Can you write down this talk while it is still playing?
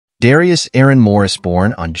Darius Aaron Morris,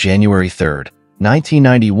 born on January 3,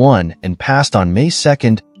 1991 and passed on May 2,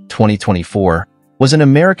 2024, was an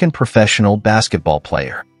American professional basketball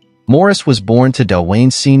player. Morris was born to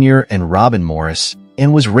Dwayne Sr. and Robin Morris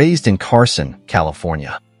and was raised in Carson,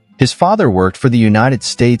 California. His father worked for the United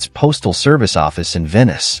States Postal Service office in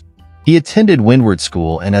Venice. He attended Windward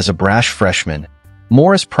School, and as a brash freshman,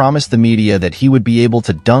 Morris promised the media that he would be able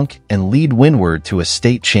to dunk and lead Windward to a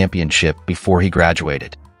state championship before he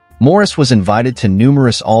graduated. Morris was invited to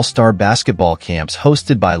numerous all-star basketball camps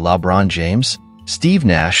hosted by LeBron James, Steve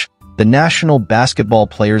Nash, the National Basketball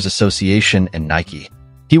Players Association, and Nike.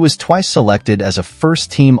 He was twice selected as a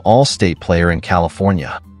first-team All-State player in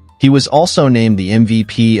California. He was also named the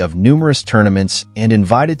MVP of numerous tournaments and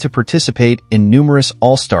invited to participate in numerous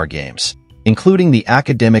All-Star games, including the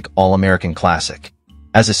Academic All-American Classic.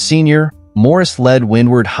 As a senior, Morris led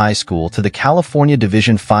Windward High School to the California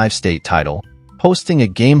Division V state title, posting a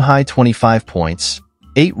game-high 25 points,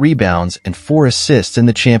 8 rebounds, and 4 assists in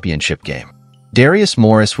the championship game. Darius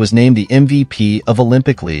Morris was named the MVP of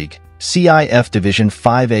Olympic League, CIF Division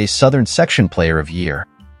 5A Southern Section Player of Year,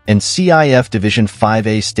 and CIF Division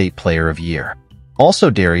 5A State Player of Year. Also,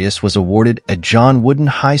 Darius was awarded a John Wooden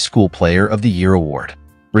High School Player of the Year award,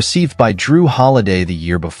 received by Drew Holiday the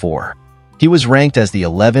year before. He was ranked as the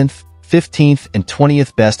 11th, 15th, and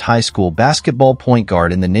 20th best high school basketball point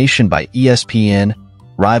guard in the nation by ESPN,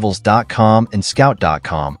 Rivals.com, and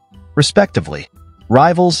Scout.com, respectively.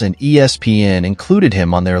 Rivals and ESPN included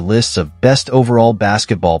him on their lists of best overall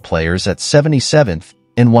basketball players at 77th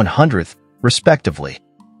and 100th, respectively.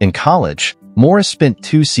 In college, Morris spent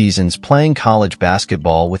 2 seasons playing college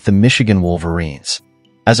basketball with the Michigan Wolverines.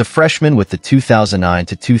 As a freshman with the 2009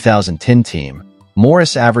 to 2010 team,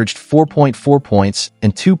 Morris averaged 4.4 points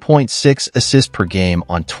and 2.6 assists per game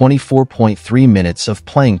on 24.3 minutes of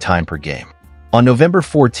playing time per game. On November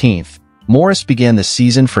 14th, Morris began the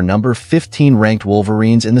season for number 15 ranked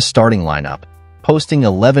Wolverines in the starting lineup, posting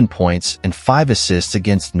 11 points and 5 assists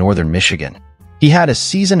against Northern Michigan. He had a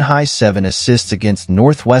season-high 7 assists against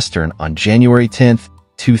Northwestern on January 10,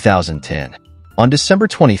 2010. On December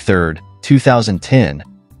 23, 2010,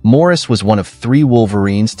 Morris was one of 3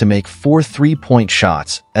 Wolverines to make 4 3-point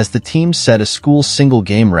shots as the team set a school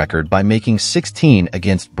single-game record by making 16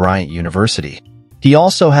 against Bryant University. He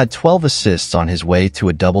also had 12 assists on his way to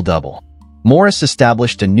a double-double. Morris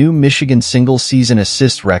established a new Michigan single-season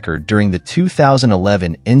assist record during the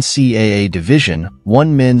 2011 NCAA Division I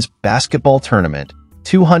men's basketball tournament,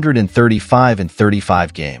 235 in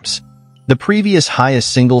 35 games. The previous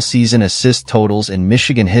highest single-season assist totals in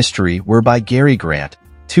Michigan history were by Gary Grant,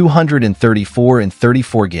 234 in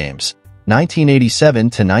 34 games, 1987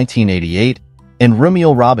 to 1988, and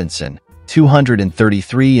Rumeal Robinson,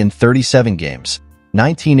 233 in 37 games,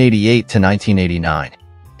 1988 to 1989.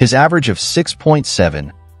 His average of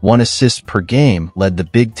 6.71 assists per game led the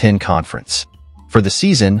Big Ten Conference. For the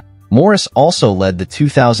season, Morris also led the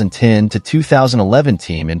 2010 to 2011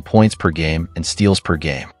 team in points per game and steals per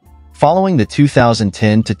game. Following the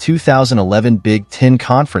 2010 to 2011 Big Ten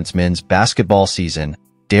Conference men's basketball season,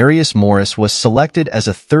 Darius Morris was selected as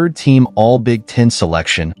a third-team All-Big Ten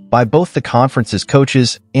selection by both the conference's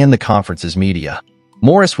coaches and the conference's media.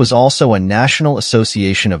 Morris was also a National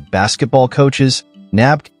Association of Basketball Coaches,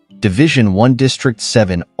 NABC, Division I District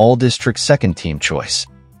 7 All-District Second-Team choice.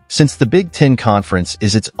 Since the Big Ten Conference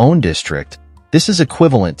is its own district, this is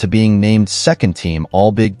equivalent to being named Second-Team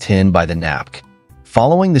All-Big Ten by the NABC.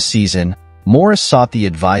 Following the season, Morris sought the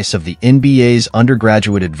advice of the NBA's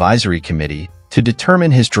Undergraduate Advisory Committee to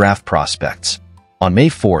determine his draft prospects. On May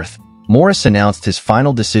 4th, Morris announced his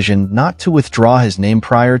final decision not to withdraw his name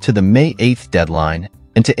prior to the May 8th deadline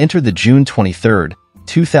and to enter the June 23,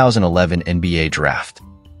 2011 NBA draft.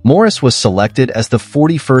 Morris was selected as the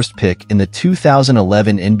 41st pick in the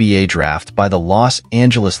 2011 NBA draft by the Los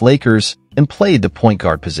Angeles Lakers and played the point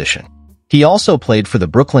guard position. He also played for the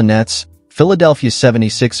Brooklyn Nets, Philadelphia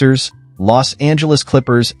 76ers, Los Angeles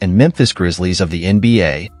Clippers, and Memphis Grizzlies of the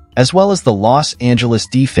NBA, as well as the Los Angeles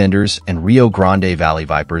Defenders and Rio Grande Valley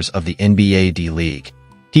Vipers of the NBA D-League.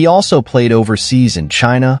 He also played overseas in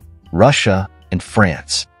China, Russia, and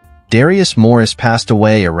France. Darius Morris passed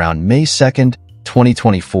away around May 2,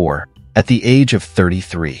 2024, at the age of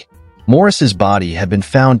 33. Morris's body had been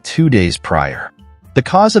found 2 days prior. The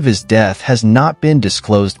cause of his death has not been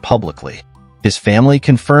disclosed publicly. His family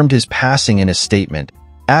confirmed his passing in a statement,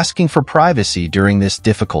 asking for privacy during this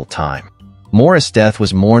difficult time. Morris' death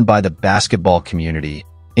was mourned by the basketball community,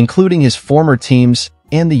 including his former teams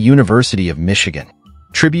and the University of Michigan.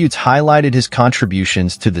 Tributes highlighted his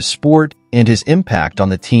contributions to the sport and his impact on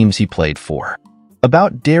the teams he played for.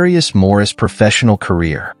 About Darius Morris' professional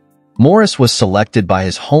career. Morris was selected by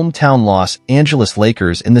his hometown Los Angeles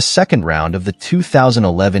Lakers in the second round of the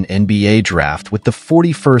 2011 NBA draft with the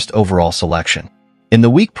 41st overall selection. In the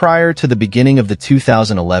week prior to the beginning of the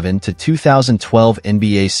 2011 to 2012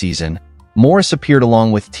 NBA season, Morris appeared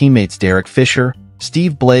along with teammates Derek Fisher,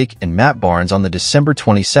 Steve Blake, and Matt Barnes on the December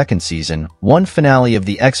 22 season one finale of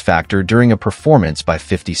The X Factor during a performance by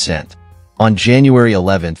 50 Cent. On January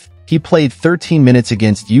 11th, he played 13 minutes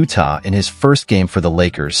against Utah in his first game for the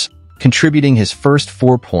Lakers, contributing his first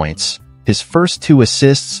 4 points, his first 2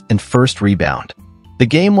 assists, and first rebound. The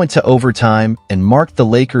game went to overtime and marked the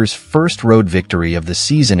Lakers' first road victory of the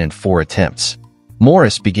season in 4 attempts.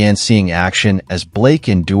 Morris began seeing action as Blake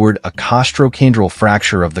endured a costochondral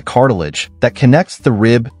fracture of the cartilage that connects the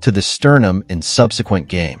rib to the sternum in subsequent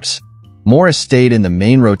games. Morris stayed in the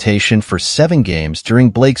main rotation for 7 games during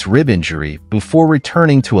Blake's rib injury before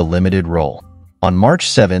returning to a limited role. On March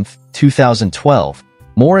 7, 2012,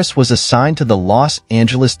 Morris was assigned to the Los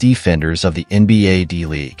Angeles Defenders of the NBA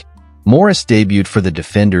D-League. Morris debuted for the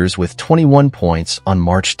Defenders with 21 points on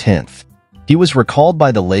March 10th. He was recalled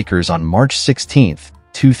by the Lakers on March 16,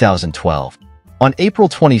 2012. On April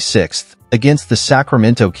 26th, against the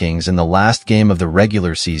Sacramento Kings in the last game of the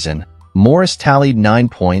regular season, Morris tallied 9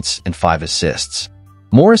 points and 5 assists.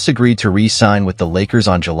 Morris agreed to re-sign with the Lakers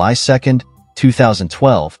on July 2,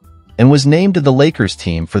 2012, and was named to the Lakers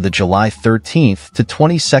team for the July 13th to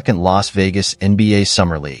 22nd Las Vegas NBA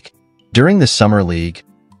Summer League. During the Summer League,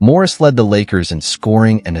 Morris led the Lakers in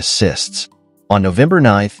scoring and assists. On November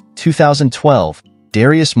 9, 2012,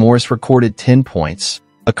 Darius Morris recorded 10 points,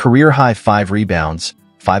 a career-high 5 rebounds,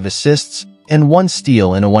 5 assists, and 1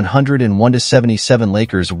 steal in a 101-77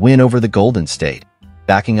 Lakers win over the Golden State,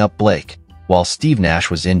 backing up Blake, while Steve Nash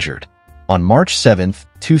was injured. On March 7,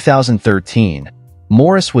 2013,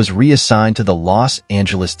 Morris was reassigned to the Los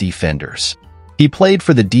Angeles Defenders. He played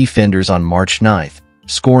for the Defenders on March 9,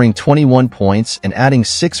 scoring 21 points and adding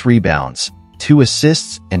 6 rebounds, 2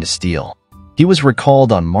 assists, and a steal. He was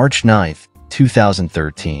recalled on March 9,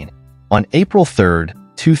 2013. On April 3,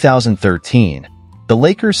 2013, the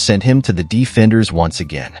Lakers sent him to the Defenders once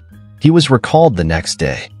again. He was recalled the next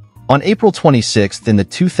day. On April 26th in the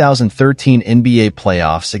 2013 NBA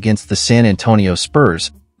playoffs against the San Antonio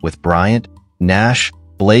Spurs, with Bryant, Nash,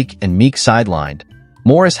 Blake, and Meek sidelined,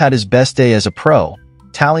 Morris had his best day as a pro,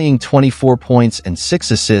 tallying 24 points and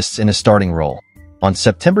 6 assists in a starting role. On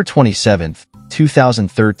September 27,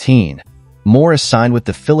 2013, Morris signed with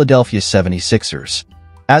the Philadelphia 76ers.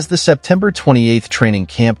 As the September 28th training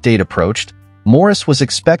camp date approached, Morris was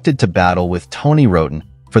expected to battle with Tony Wroten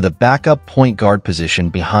for the backup point guard position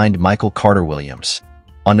behind Michael Carter-Williams.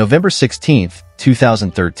 On November 16,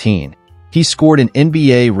 2013, he scored an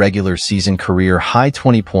NBA regular season career-high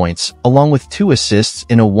 20 points along with 2 assists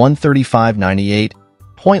in a 135-98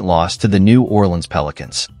 point loss to the New Orleans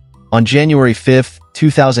Pelicans. On January 5,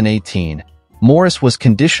 2018, Morris was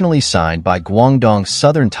conditionally signed by Guangdong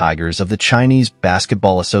Southern Tigers of the Chinese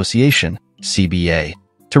Basketball Association, CBA,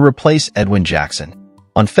 to replace Edwin Jackson.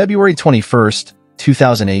 On February 21,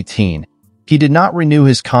 2018, he did not renew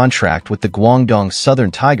his contract with the Guangdong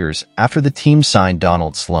Southern Tigers after the team signed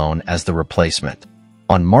Donald Sloan as the replacement.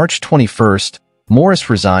 On March 21, Morris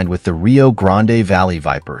resigned with the Rio Grande Valley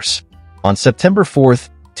Vipers. On September 4,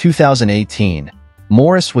 2018,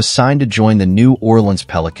 Morris was signed to join the New Orleans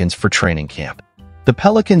Pelicans for training camp. The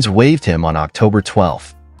Pelicans waived him on October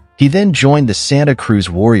 12th. He then joined the Santa Cruz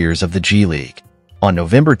Warriors of the G League. On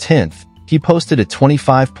November 10th, he posted a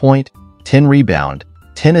 25-point, 10-rebound,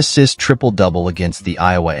 10-assist triple-double against the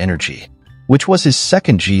Iowa Energy, which was his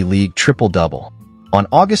second G League triple-double. On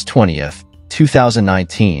August 20th,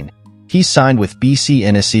 2019, he signed with BC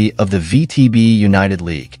Hennessy of the VTB United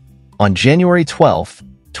League. On January 12,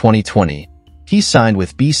 2020, he signed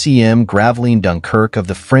with BCM Gravelines Dunkirk of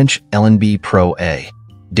the French LNB Pro A.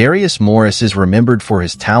 Darius Morris is remembered for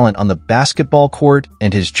his talent on the basketball court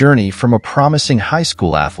and his journey from a promising high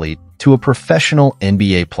school athlete to a professional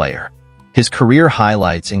NBA player. His career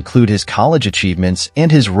highlights include his college achievements and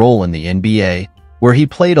his role in the NBA, where he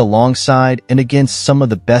played alongside and against some of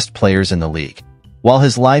the best players in the league. While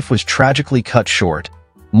his life was tragically cut short,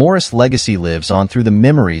 Morris' legacy lives on through the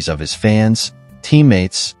memories of his fans,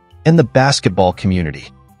 teammates, and the basketball community.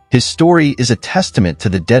 His story is a testament to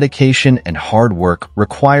the dedication and hard work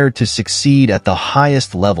required to succeed at the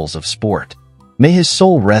highest levels of sport. May his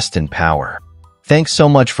soul rest in power. Thanks so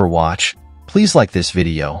much for watching. Please like this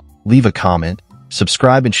video, leave a comment,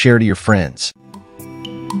 subscribe and share to your friends.